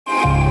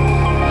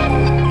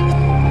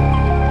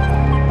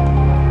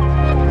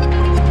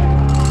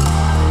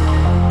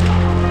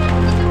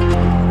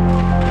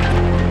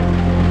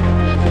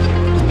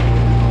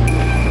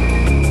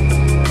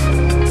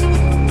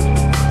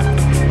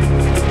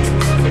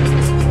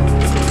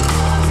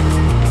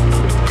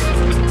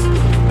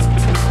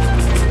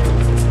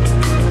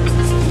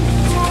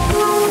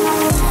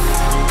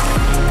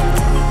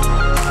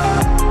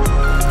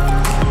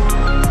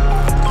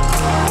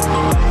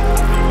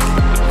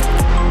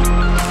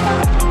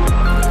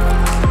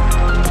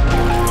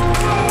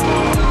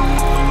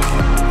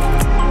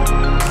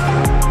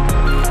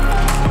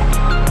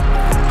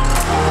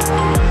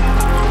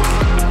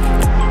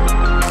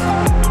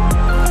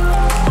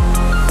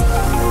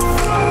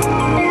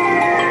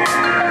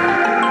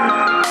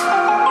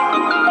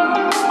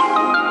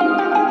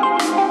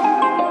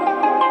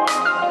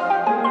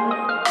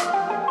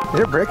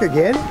break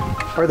again?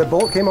 Or the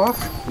bolt came off?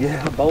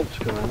 Yeah, the bolt's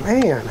coming.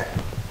 Man.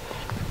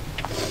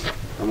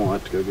 I'm gonna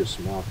have to go get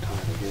some Loctite,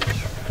 I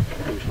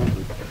guess. Do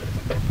something.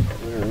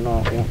 They're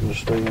not wanting to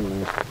stay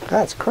in there.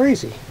 That's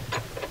crazy.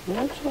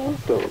 That's all I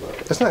feel about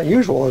it. That's not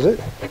usual, is it?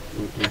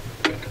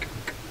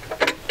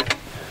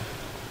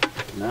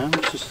 No,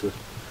 it's just they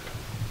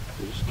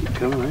just keep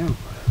coming in.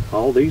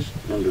 All these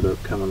ended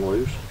up coming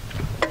loose.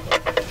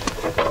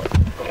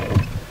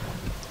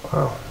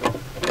 Wow.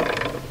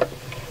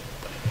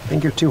 I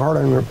think you're too hard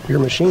on your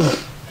machine.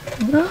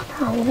 No,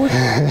 probably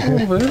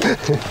a little bit.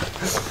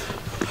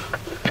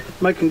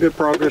 Making good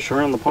progress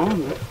around the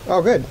pond.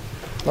 Oh, good.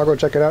 I'll go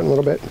check it out in a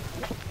little bit.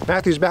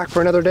 Matthew's back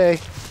for another day.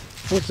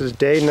 This is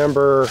day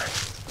number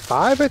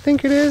 5, I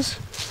think it is.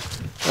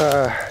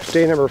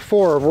 Day number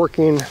 4 of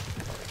working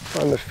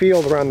on the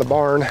field around the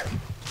barn.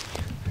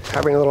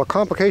 Having a little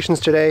complications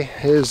today.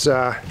 His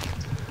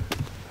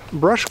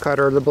brush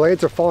cutter, the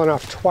blades are falling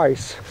off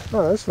twice.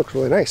 Oh, this looks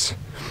really nice.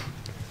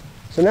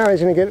 So now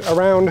he's going to get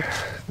around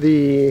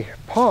the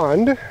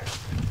pond,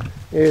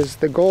 is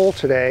the goal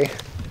today,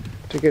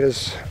 to get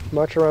as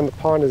much around the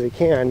pond as he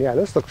can. Yeah,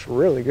 this looks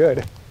really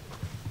good.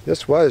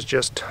 This was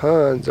just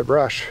tons of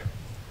brush.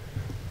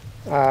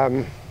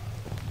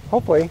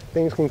 Hopefully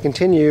things can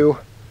continue,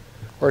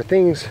 or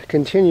things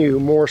continue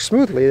more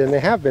smoothly than they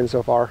have been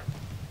so far.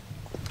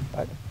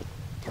 But,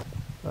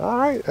 all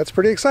right, that's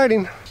pretty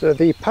exciting. So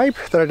the pipe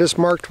that I just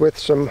marked with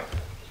some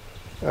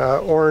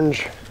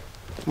orange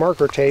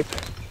marker tape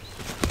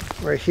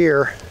right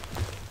here,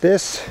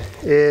 this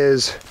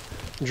is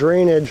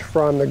drainage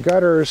from the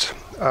gutters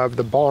of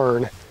the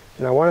barn,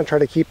 and I want to try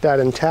to keep that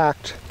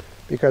intact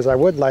because I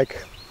would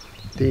like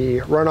the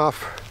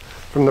runoff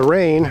from the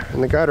rain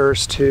and the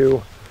gutters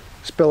to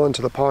spill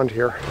into the pond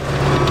here.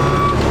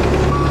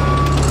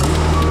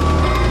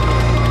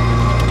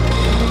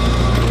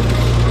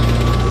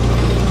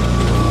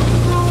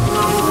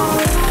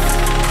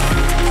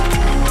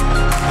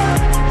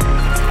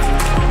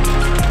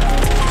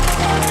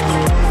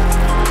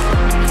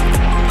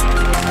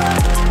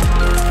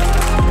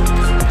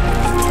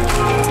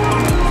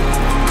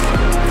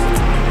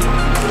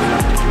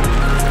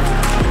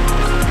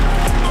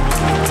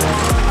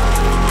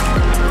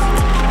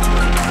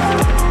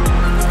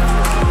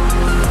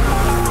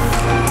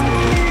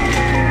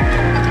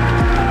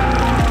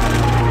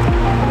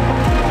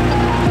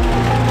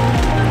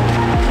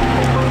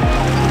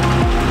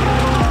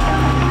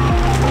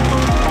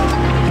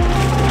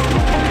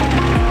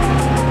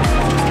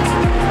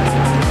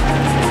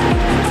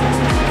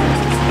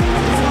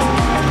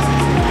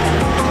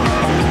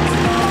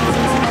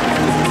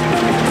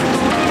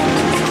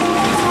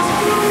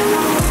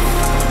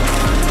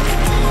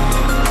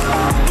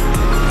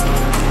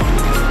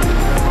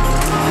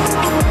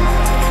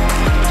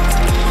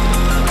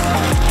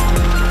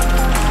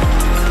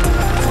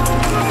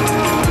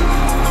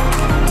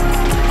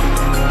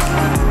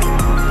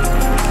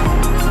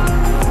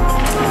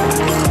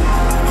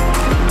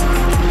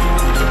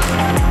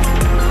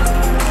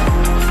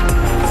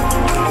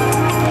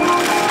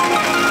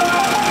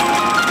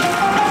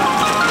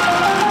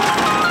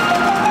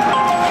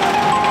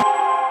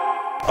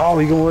 Oh,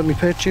 you gonna let me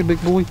pet you,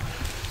 big boy?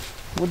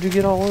 What'd you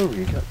get all over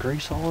you? Got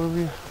grease all over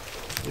you?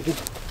 You get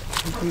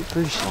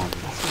grease on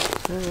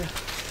you.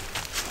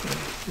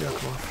 Yeah,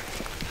 come on.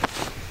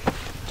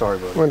 Sorry,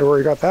 buddy. Wonder where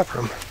you got that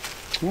from.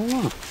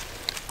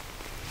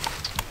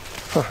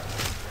 Huh.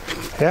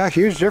 Yeah,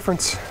 huge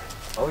difference.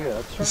 Oh yeah,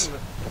 it's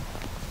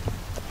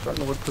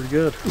starting to look pretty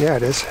good. Yeah,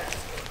 it is.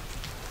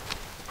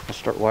 I'll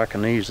start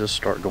whacking these. This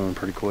start going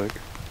pretty quick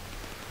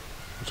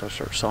once I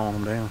start sawing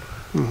them down.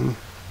 Mm-hmm.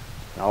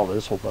 All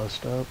this will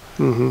bust up.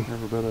 Mm-hmm.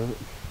 Every bit of it.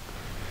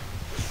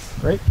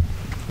 Great.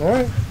 All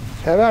right.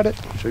 Have at it.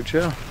 Shoot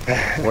ya.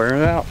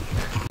 Wearing it out.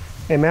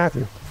 Hey,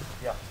 Matthew.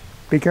 Yeah.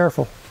 Be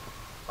careful.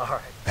 All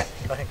right.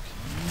 Thanks.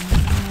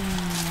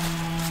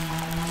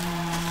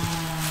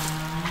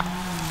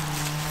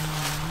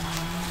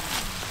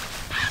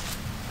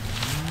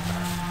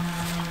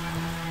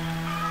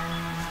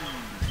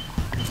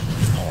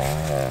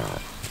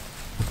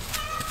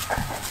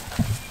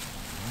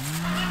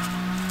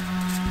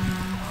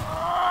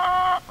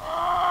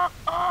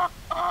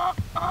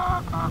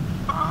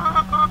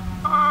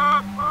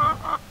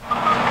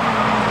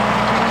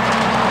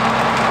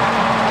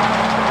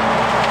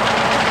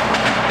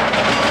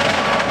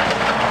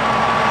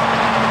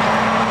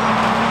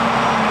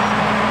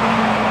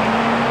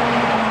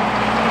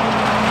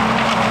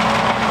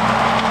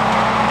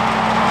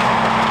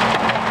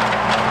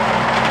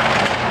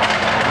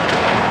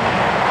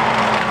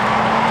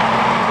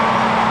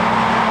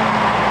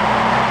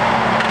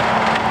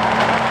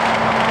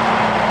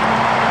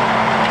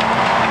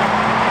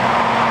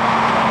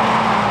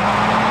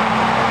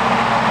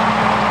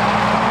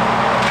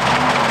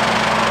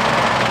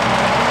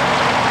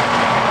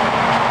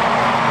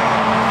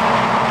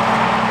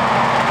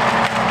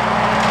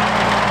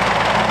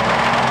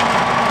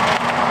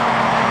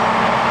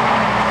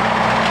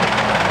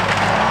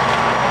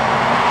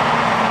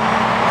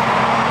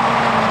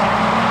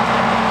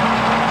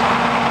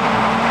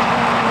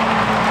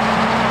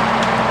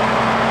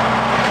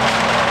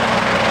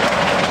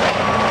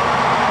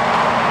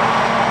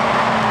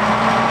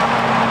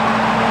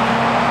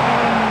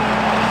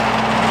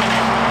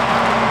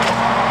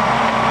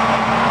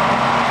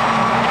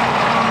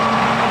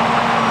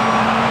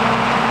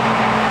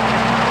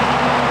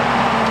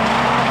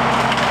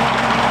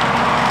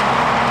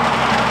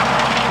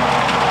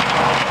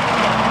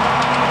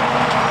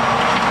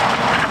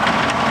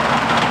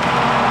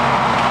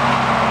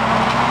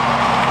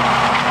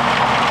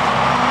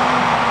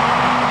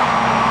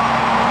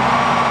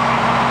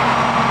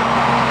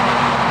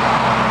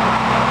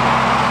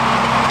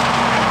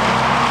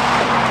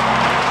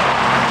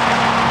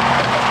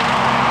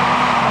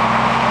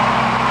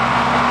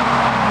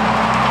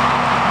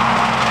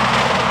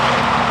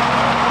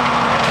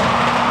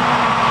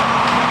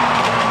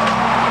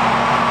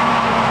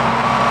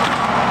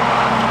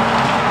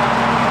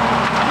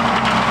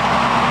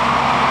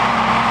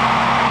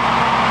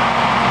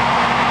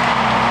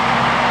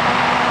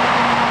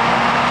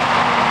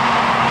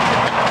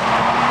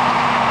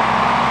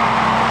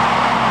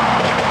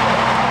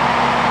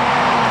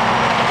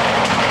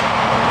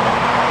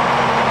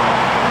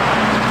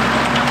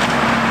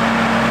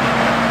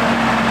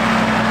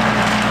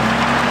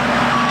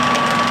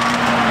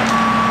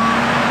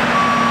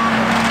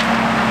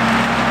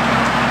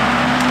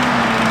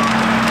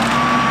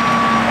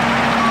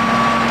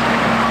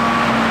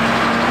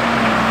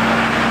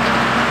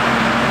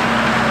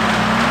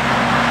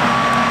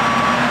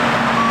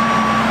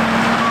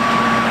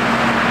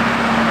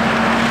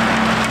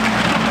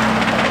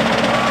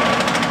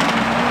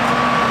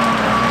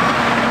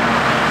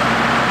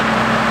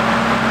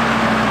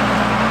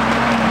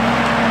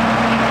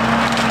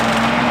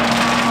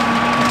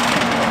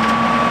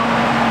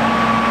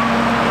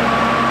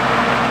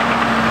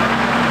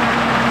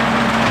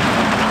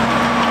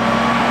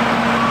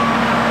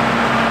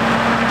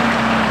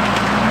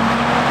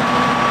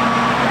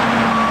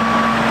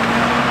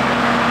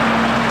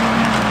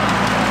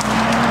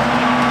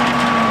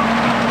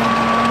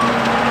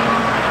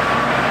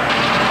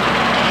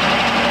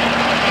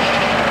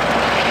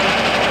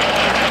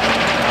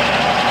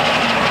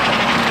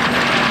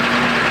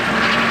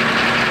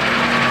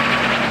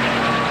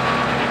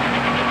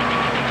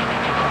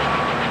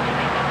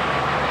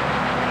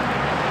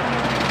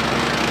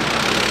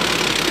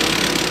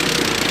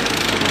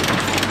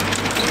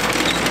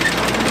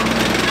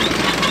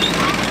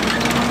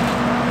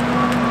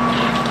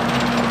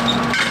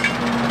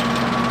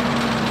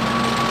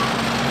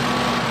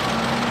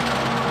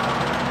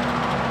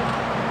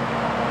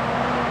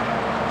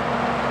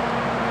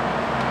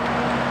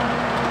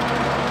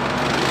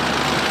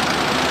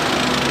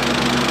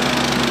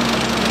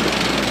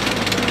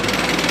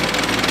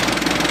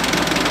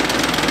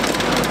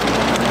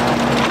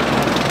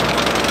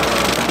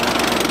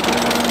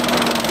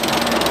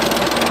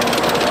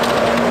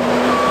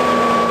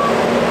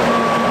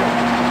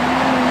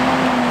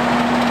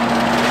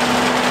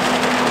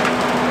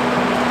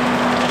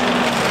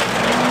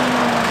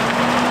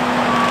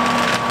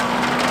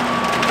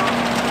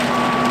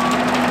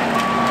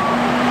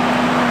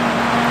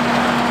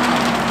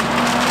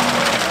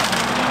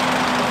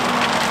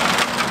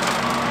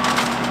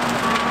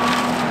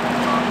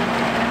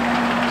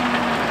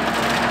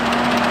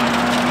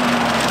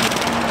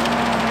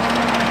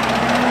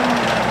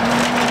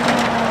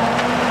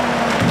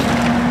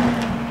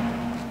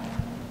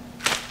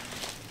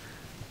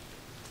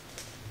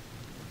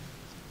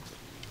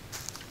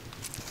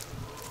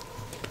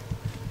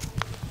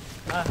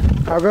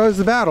 How goes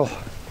the battle?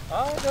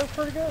 Oh, it goes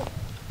pretty good.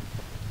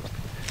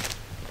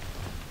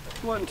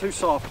 It wasn't too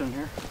soft in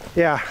here.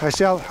 Yeah, I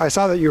saw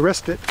that you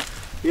risked it.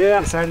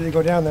 Yeah. Decided to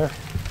go down there.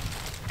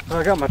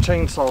 I got my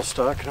chainsaw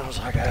stuck and I was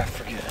like, ah,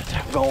 forget it,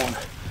 I'm going.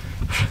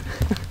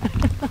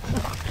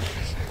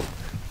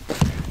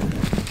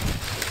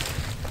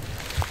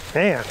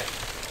 Man,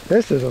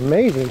 this is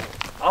amazing.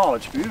 Oh,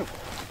 it's beautiful.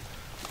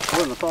 I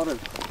wouldn't have thought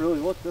it really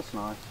looked this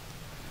nice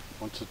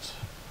once it's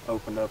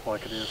opened up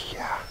like it is.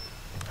 Yeah.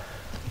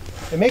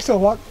 It makes it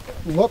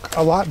look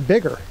a lot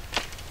bigger.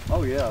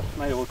 Oh yeah, it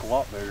made it look a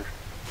lot bigger.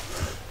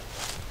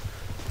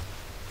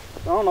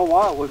 I don't know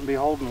why it wouldn't be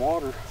holding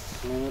water.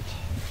 I mean, it's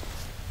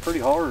pretty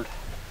hard.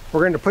 We're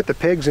going to put the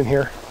pigs in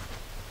here.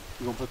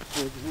 You gonna put the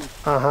pigs in?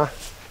 Uh-huh.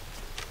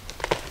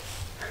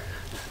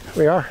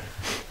 We are.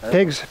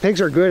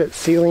 Pigs are good at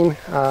sealing.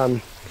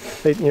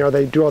 They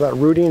do all that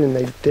rooting and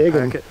they dig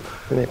and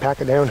they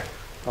pack it down.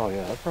 Oh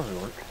yeah, that probably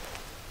work.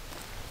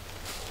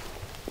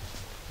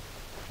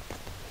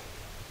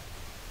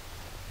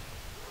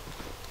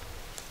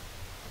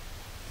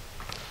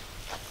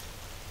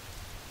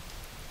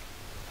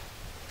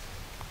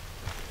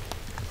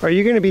 Are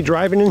you going to be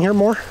driving in here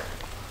more?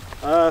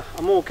 I'm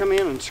gonna come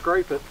in and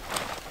scrape it.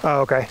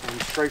 Oh, okay.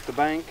 And scrape the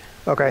bank.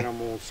 Okay. And I'm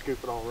gonna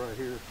scoop it all right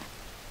here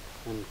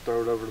and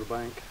throw it over the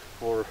bank,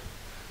 or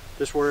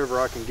just wherever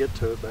I can get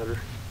to it better.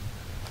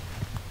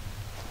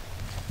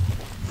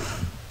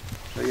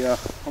 So yeah,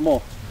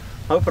 I'm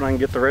hoping I can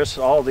get the rest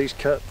of all of these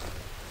cut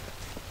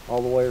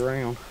all the way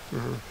around.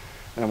 And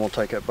I'm gonna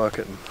take that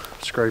bucket and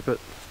scrape it,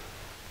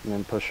 and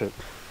then push it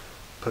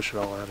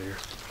all out of here.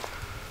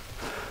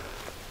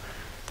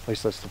 At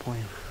least that's the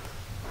plan.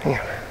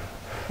 Man,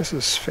 this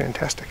is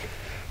fantastic.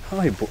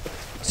 Hi, boy.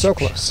 So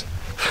close.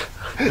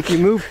 You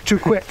moved too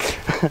quick.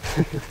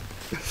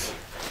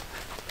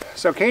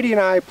 So Katie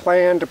and I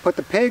plan to put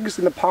the pigs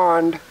in the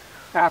pond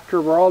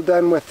after we're all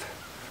done with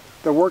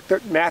the work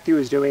that Matthew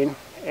is doing.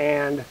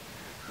 And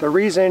the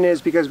reason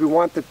is because we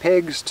want the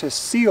pigs to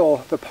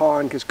seal the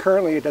pond, because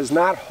currently it does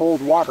not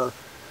hold water.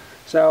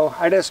 So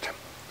I just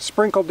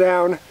sprinkled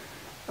down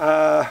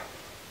about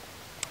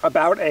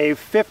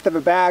 1/5 of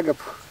a bag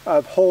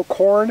of whole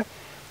corn,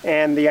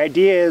 and the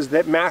idea is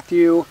that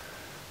Matthew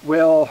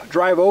will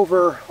drive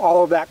over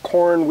all of that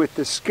corn with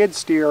the skid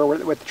steer,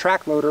 with the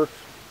track loader,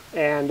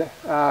 and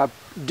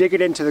dig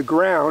it into the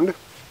ground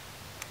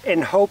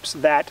in hopes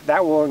that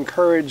that will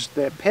encourage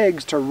the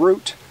pigs to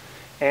root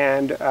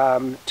and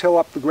till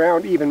up the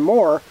ground even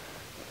more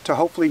to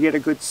hopefully get a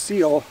good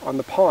seal on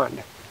the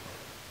pond.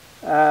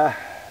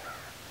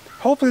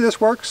 Hopefully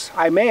this works.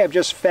 I may have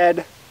just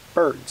fed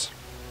birds,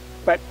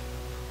 but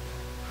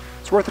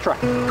it's worth a try.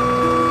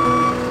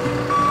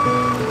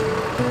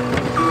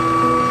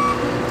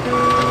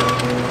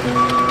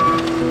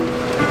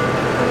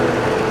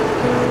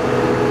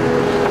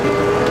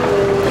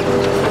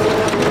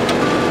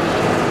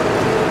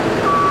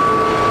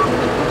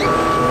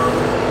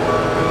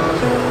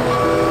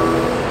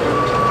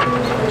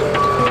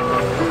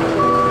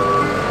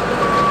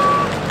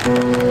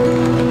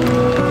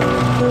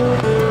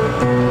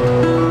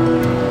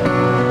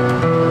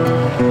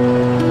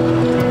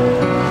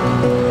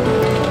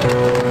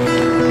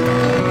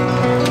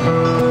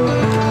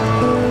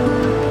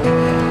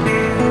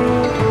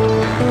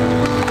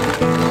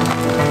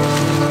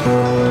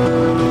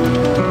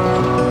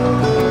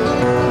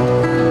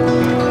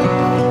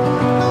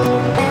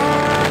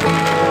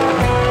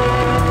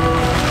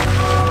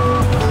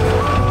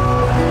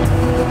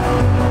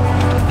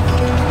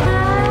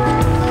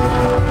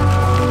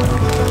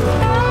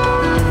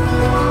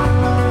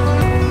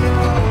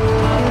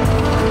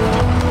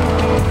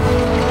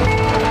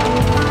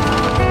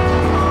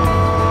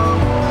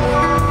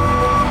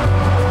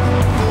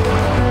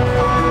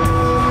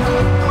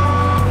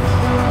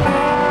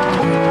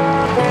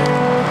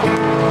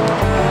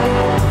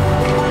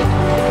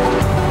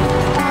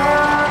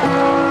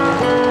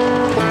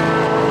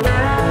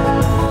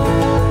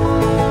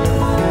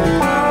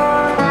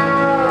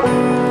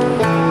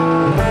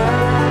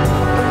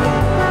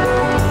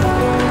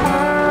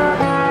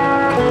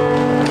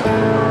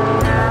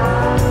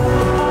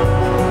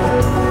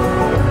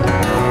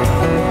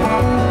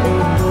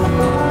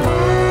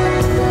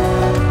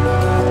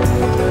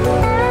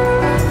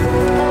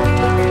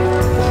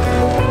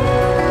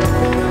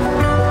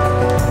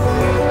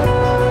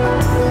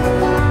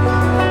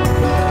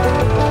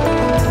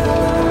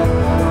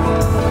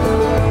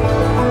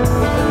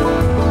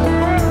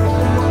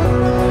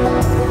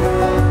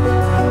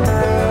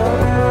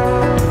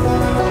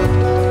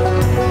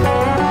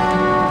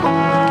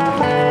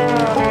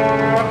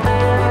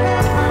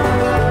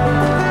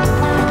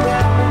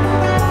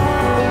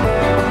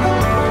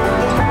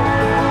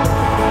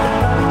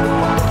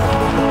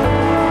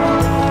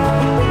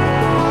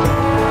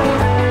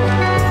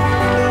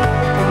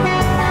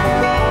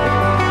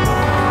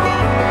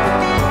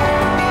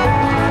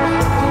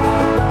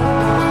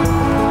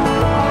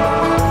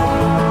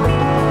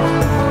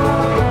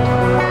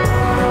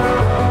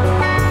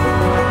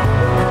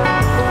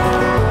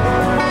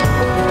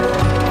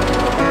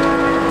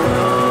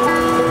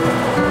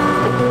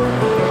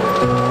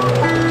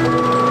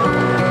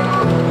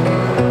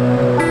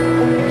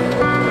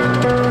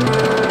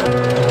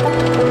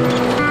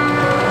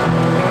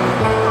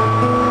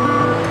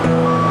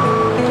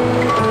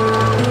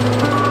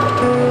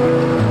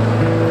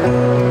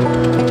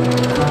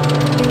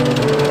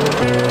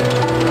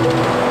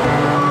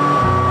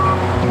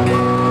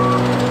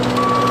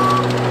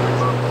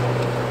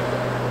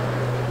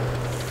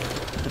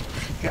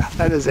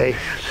 That is a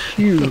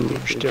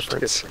huge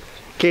difference.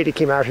 Katie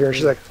came out here and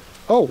she's like,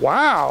 oh,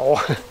 wow.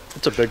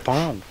 It's a big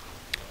pond.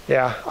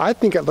 Yeah, I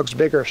think it looks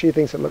bigger. She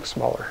thinks it looks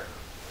smaller.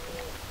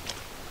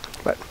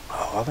 But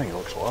oh, I think it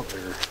looks a lot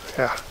bigger.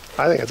 Yeah,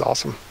 I think it's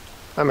awesome.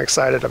 I'm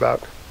excited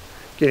about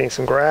getting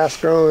some grass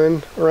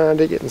growing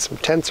around it, getting some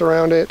tents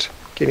around it,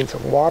 getting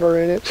some water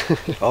in it.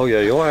 Oh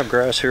yeah, you'll have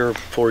grass here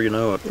before you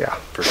know it. Yeah,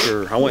 for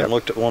sure. I went and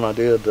looked at one I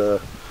did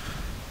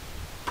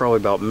probably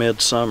about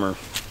midsummer,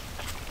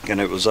 and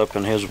it was up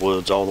in his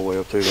woods all the way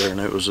up through there, and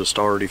it was just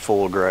already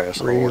full of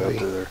grass all the way up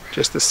through there.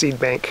 Just the seed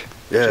bank.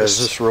 Yeah, it was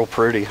just real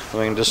pretty. I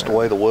mean, just the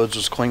way the woods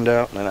was cleaned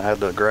out, and then it had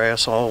the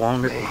grass all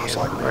along it. I was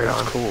like, man,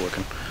 that's cool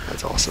looking.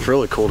 That's awesome. It's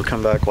really cool to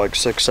come back like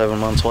 6-7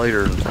 months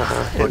later and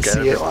look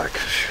at it. Like,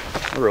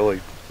 I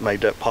really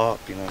made that pop,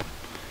 you know,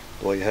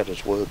 the way he had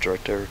his woods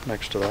right there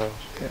next to the house.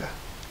 Yeah,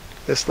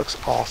 this looks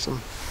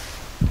awesome.